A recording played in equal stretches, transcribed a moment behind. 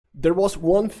there was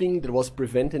one thing that was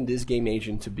preventing this game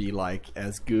engine to be like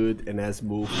as good and as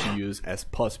smooth to use as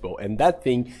possible, and that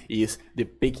thing is the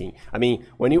picking. I mean,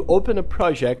 when you open a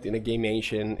project in a game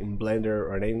engine, in Blender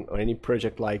or any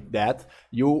project like that,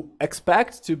 you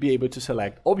expect to be able to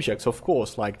select objects, of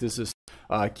course, like this is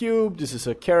a cube, this is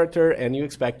a character, and you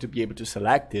expect to be able to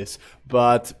select this.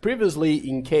 But previously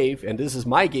in Cave, and this is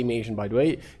my game engine, by the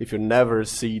way, if you never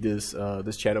see this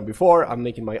this channel before, I'm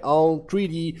making my own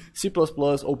 3D C++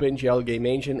 OpenGL game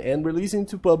engine and releasing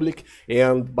to public.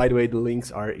 And by the way, the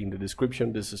links are in the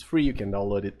description. This is free, you can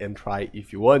download it and try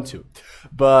if you want to.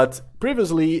 But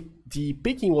previously the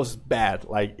picking was bad,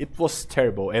 like it was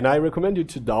terrible, and I recommend you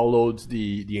to download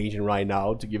the engine right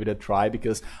now to give it a try,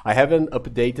 because I haven't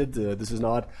updated. This is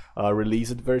not a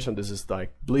released version, this is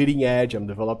like bleeding edge. I'm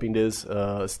developing this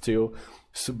still.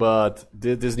 So, but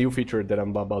this new feature that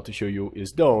I'm about to show you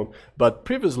is done. But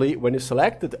previously, when you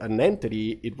selected an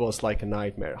entity, it was like a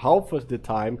nightmare. Half of the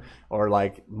time, or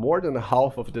like more than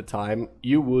half of the time,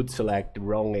 you would select the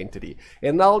wrong entity.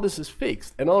 And now this is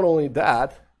fixed. And not only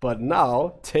that, but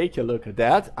now take a look at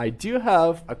that. I do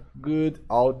have a good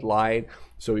outline,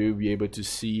 so you'll be able to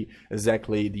see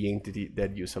exactly the entity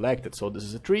that you selected. So this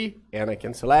is a tree, and I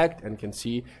can select and can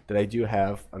see that I do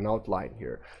have an outline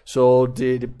here. So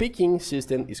the picking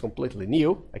system is completely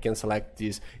new. I can select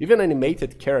this, even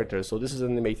animated character. So this is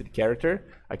an animated character.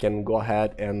 I can go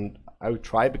ahead and I will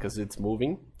try because it's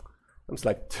moving. I'm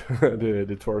select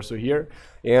the torso here,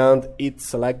 and it's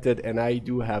selected, and I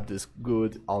do have this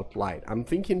good outline. I'm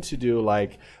thinking to do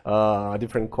like a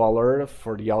different color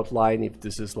for the outline if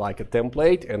this is like a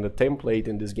template, and the template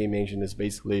in this game engine is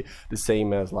basically the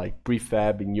same as like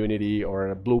prefab in Unity or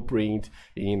a blueprint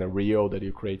in a Rio that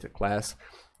you create a class,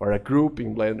 or a group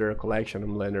in Blender, a collection in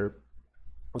Blender.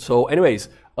 So anyways,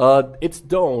 it's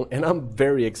done, and I'm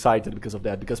very excited because of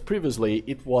that, because previously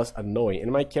it was annoying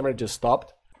and my camera just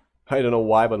stopped. I don't know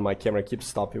why, but my camera keeps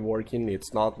stopping working.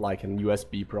 It's not like an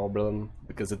USB problem,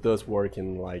 because it does work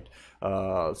in like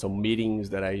some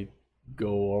meetings that I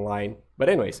go online. But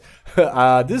anyways,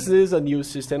 this is a new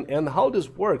system, and how this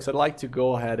works, I'd like to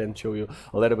go ahead and show you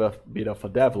a little bit of a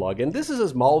devlog. And this is a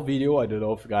small video. I don't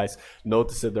know if you guys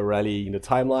noticed it already in the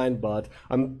timeline, but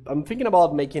I'm thinking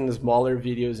about making smaller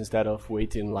videos instead of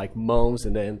waiting like months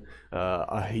and then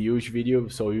a huge video,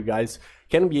 so you guys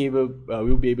can be able,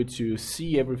 will be able to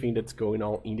see everything that's going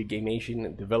on in the game engine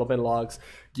and development logs,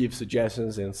 give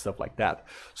suggestions and stuff like that.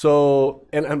 So,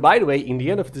 and by the way, in the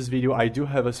end of this video, I do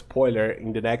have a spoiler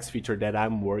in the next feature that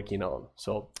I'm working on,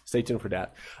 so stay tuned for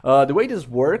that. The way this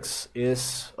works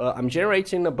is I'm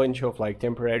generating a bunch of like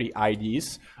temporary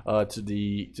IDs to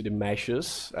the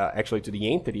meshes, actually to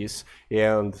the entities,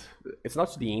 and it's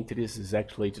not to the entities, it's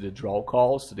actually to the draw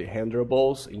calls, to the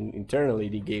handlerables. Internally,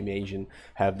 the game engine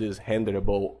have this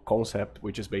handlerable concept,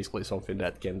 which is basically something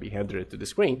that can be handed to the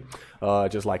screen,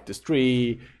 just like this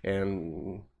tree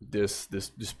and this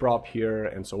prop here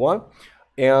and so on.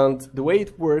 And the way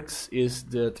it works is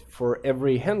that for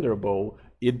every handlerable,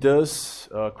 it does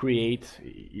create,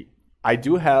 I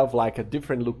do have like a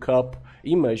different lookup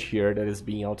image here that is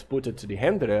being outputted to the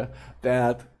handler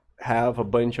that have a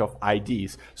bunch of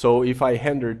IDs. So if I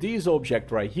render this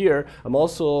object right here, I'm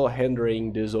also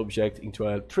rendering this object into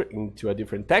a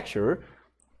different texture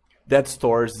that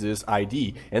stores this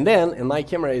ID. And my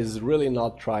camera is really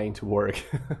not trying to work.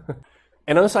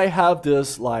 And once I have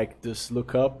this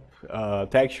lookup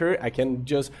texture, I can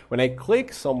just, when I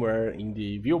click somewhere in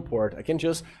the viewport, I can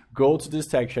just go to this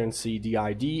texture and see the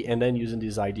ID, and then using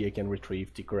this ID I can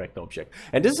retrieve the correct object.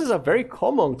 And this is a very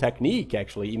common technique,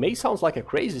 actually. It may sound like a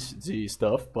crazy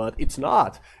stuff, but it's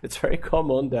not. It's very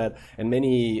common that, and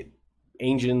many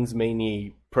engines,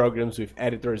 many programs with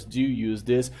editors do use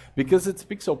this because it's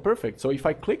pixel perfect. So if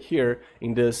I click here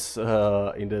in this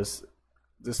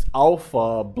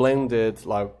alpha blended,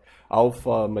 like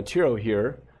alpha material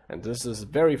here, and this is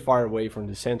very far away from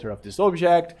the center of this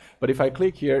object, but if I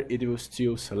click here, it will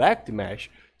still select the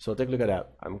mesh. So take a look at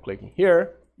that. I'm clicking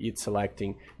here, it's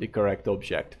selecting the correct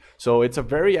object. So it's a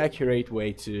very accurate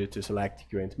way to select the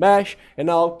current mesh, and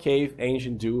now Cave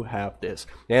Engine do have this.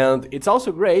 And it's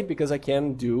also great because I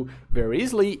can do very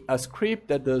easily a script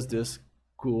that does this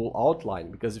cool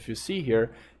outline, because if you see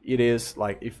here, it is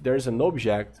like if there's an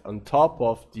object on top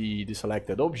of the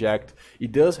selected object,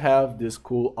 it does have this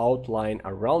cool outline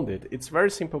around it. It's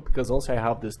very simple because once I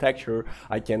have this texture,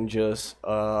 I can just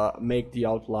make the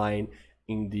outline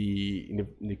in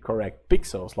the correct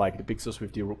pixels, like the pixels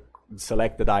with the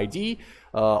selected ID,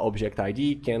 object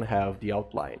ID can have the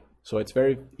outline. So it's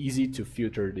very easy to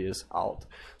filter this out.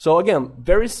 So again,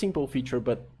 very simple feature,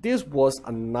 but this was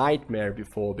a nightmare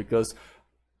before because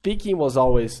picking was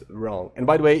always wrong. And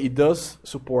by the way, it does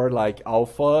support like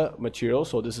alpha material.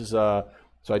 So this is a,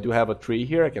 so I do have a tree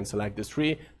here. I can select this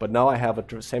tree, but now I have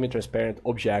a semi-transparent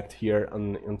object here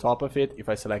on top of it. If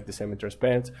I select the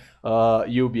semi-transparent,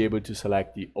 you'll be able to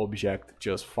select the object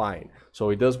just fine. So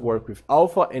it does work with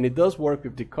alpha, and it does work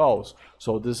with decals.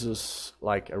 So this is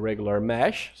like a regular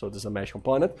mesh. So this is a mesh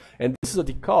component, and this is a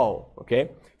decal. Okay,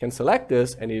 can select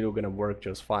this, and it's gonna work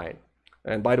just fine.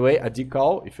 And by the way, a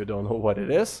decal, if you don't know what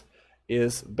it is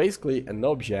basically an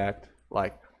object,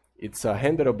 like it's a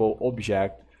handleable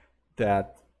object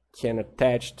that can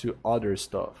attach to other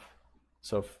stuff.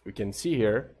 So if we can see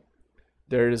here,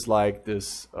 there is like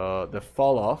this, the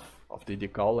fall off of the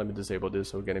decal. Let me disable this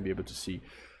so we're gonna be able to see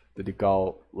the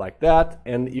decal like that.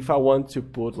 And if I want to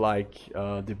put like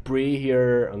debris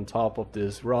here on top of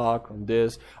this rock, on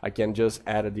this, I can just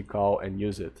add a decal and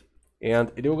use it.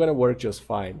 And it will gonna work just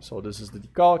fine. So this is the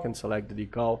decal, I can select the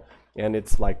decal, and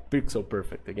it's like pixel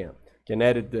perfect again. Can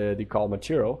edit the decal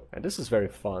material, and this is very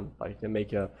fun. Like, you can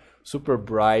make a super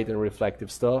bright and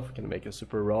reflective stuff, can make a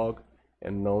super raw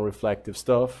and non-reflective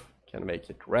stuff, can make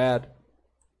it red.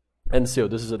 And so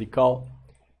this is a decal,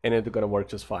 and it's gonna work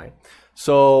just fine.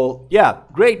 So yeah,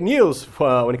 great news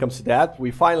when it comes to that. We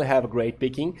finally have a great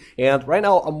picking, and right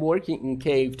now I'm working in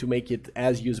Cave to make it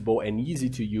as usable and easy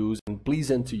to use and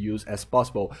pleasant to use as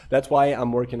possible. That's why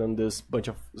I'm working on this bunch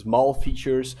of small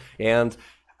features, and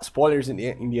spoilers in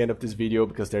the end of this video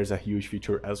because there's a huge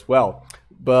feature as well.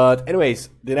 But anyways,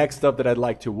 the next stuff that I'd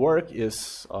like to work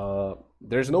is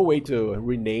there's no way to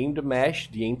rename the mesh,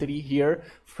 the entity here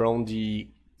from the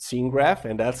scene graph,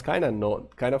 and that's kind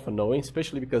of annoying,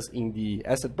 especially because in the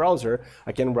asset browser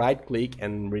I can right click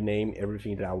and rename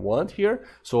everything that I want here.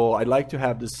 So I'd like to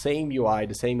have the same UI,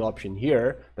 the same option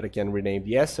here, that I can rename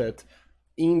the asset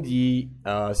in the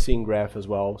scene graph as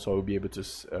well, so I'll be able to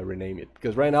rename it.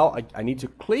 Because right now I need to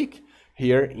click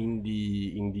here in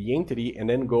the entity and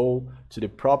then go to the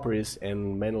properties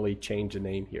and manually change the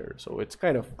name here. So it's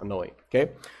kind of annoying.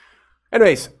 Okay.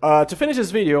 Anyways, to finish this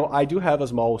video, I do have a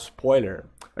small spoiler.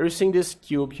 Are you seeing this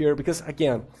cube here? Because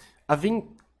again, I've been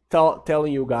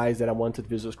telling you guys that I wanted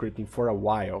visual scripting for a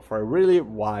while, for a really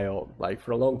while, like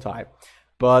for a long time,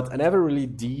 but I never really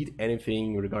did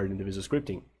anything regarding the visual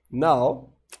scripting. Now,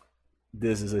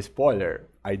 this is a spoiler.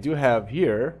 I do have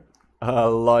here a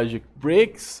Logic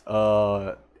Bricks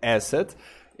asset,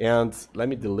 and let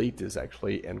me delete this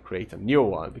actually and create a new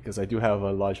one, because I do have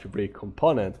a Logic Brick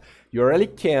component. You already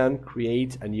can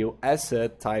create a new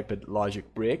asset, type it Logic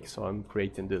Brick, so I'm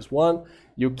creating this one.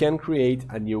 You can create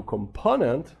a new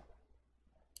component,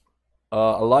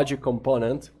 a logic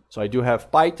component. So I do have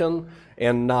Python,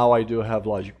 and now I do have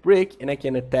Logic Brick, and I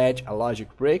can attach a Logic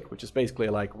Brick, which is basically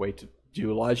like a way to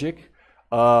do logic,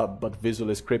 but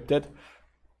visually scripted,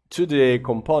 to the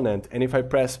component. And if I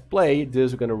press play,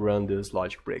 this is going to run this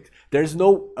Logic Brick. There's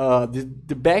no,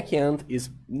 the backend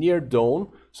is near done,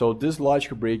 so this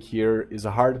Logic Brick here is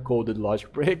a hard-coded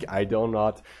Logic Brick. I do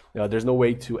not, there's no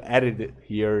way to edit it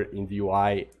here in the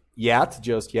UI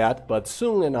just yet, but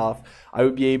soon enough I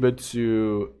will be able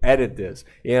to edit this.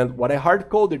 And what I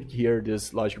hard-coded here,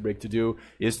 this Logic Brick, to do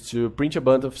is to print a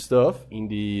bunch of stuff in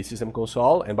the system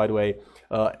console. And by the way,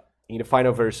 in the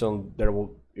final version there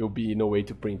will be no way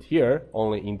to print here,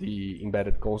 only in the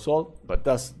embedded console, but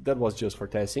that was just for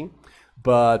testing.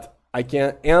 But I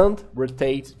can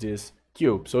rotate this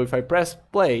cube. So if I press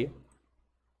play,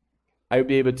 I'll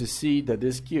be able to see that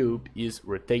this cube is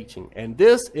rotating, and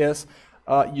this is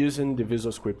using the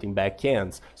visual scripting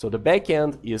backends. So the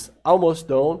backend is almost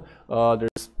done.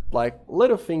 There's like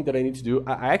little thing that I need to do.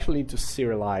 I actually need to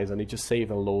serialize. I need to save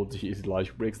and load these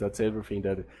Logic Bricks. That's everything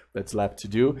that's left to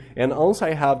do. And once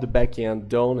I have the backend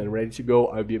done and ready to go,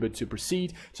 I'll be able to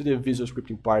proceed to the visual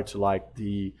scripting part, to like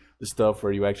the stuff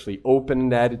where you actually open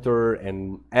an editor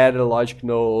and add the logic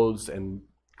nodes and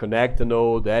connect the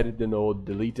node, edit the node,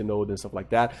 delete the node, and stuff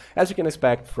like that, as you can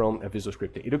expect from a visual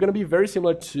scripting. It's going to be very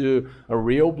similar to a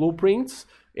real blueprints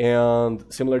and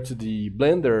similar to the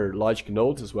Blender logic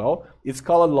nodes as well. It's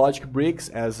called Logic Bricks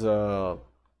as a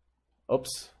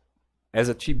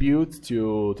tribute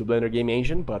to Blender Game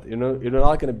Engine, but you know, it's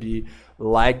not going to be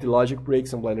like the Logic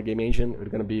Bricks in Blender Game Engine. It's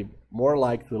going to be more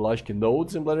like the logic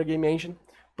nodes in Blender Game Engine.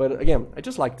 But again, I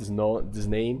just like this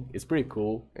name. It's pretty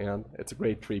cool, and it's a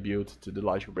great tribute to the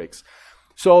Logic Bricks.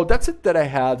 So that's it that I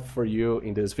had for you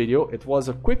in this video. It was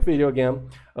a quick video again.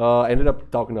 I ended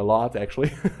up talking a lot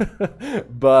actually,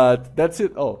 but that's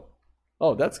it. Oh,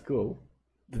 that's cool.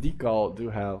 the decal do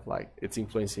have like it's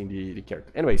influencing the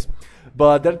character. Anyways,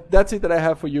 but that's it that I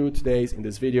have for you today in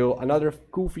this video. Another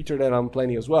cool feature that I'm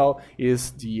planning as well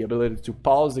is the ability to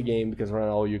pause the game, because right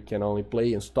now you can only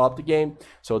play and stop the game.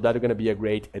 So that's going to be a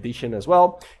great addition as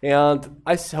well. And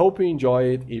I hope you enjoy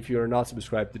it. If you're not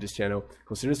subscribed to this channel,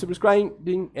 consider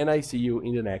subscribing, and I see you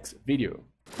in the next video.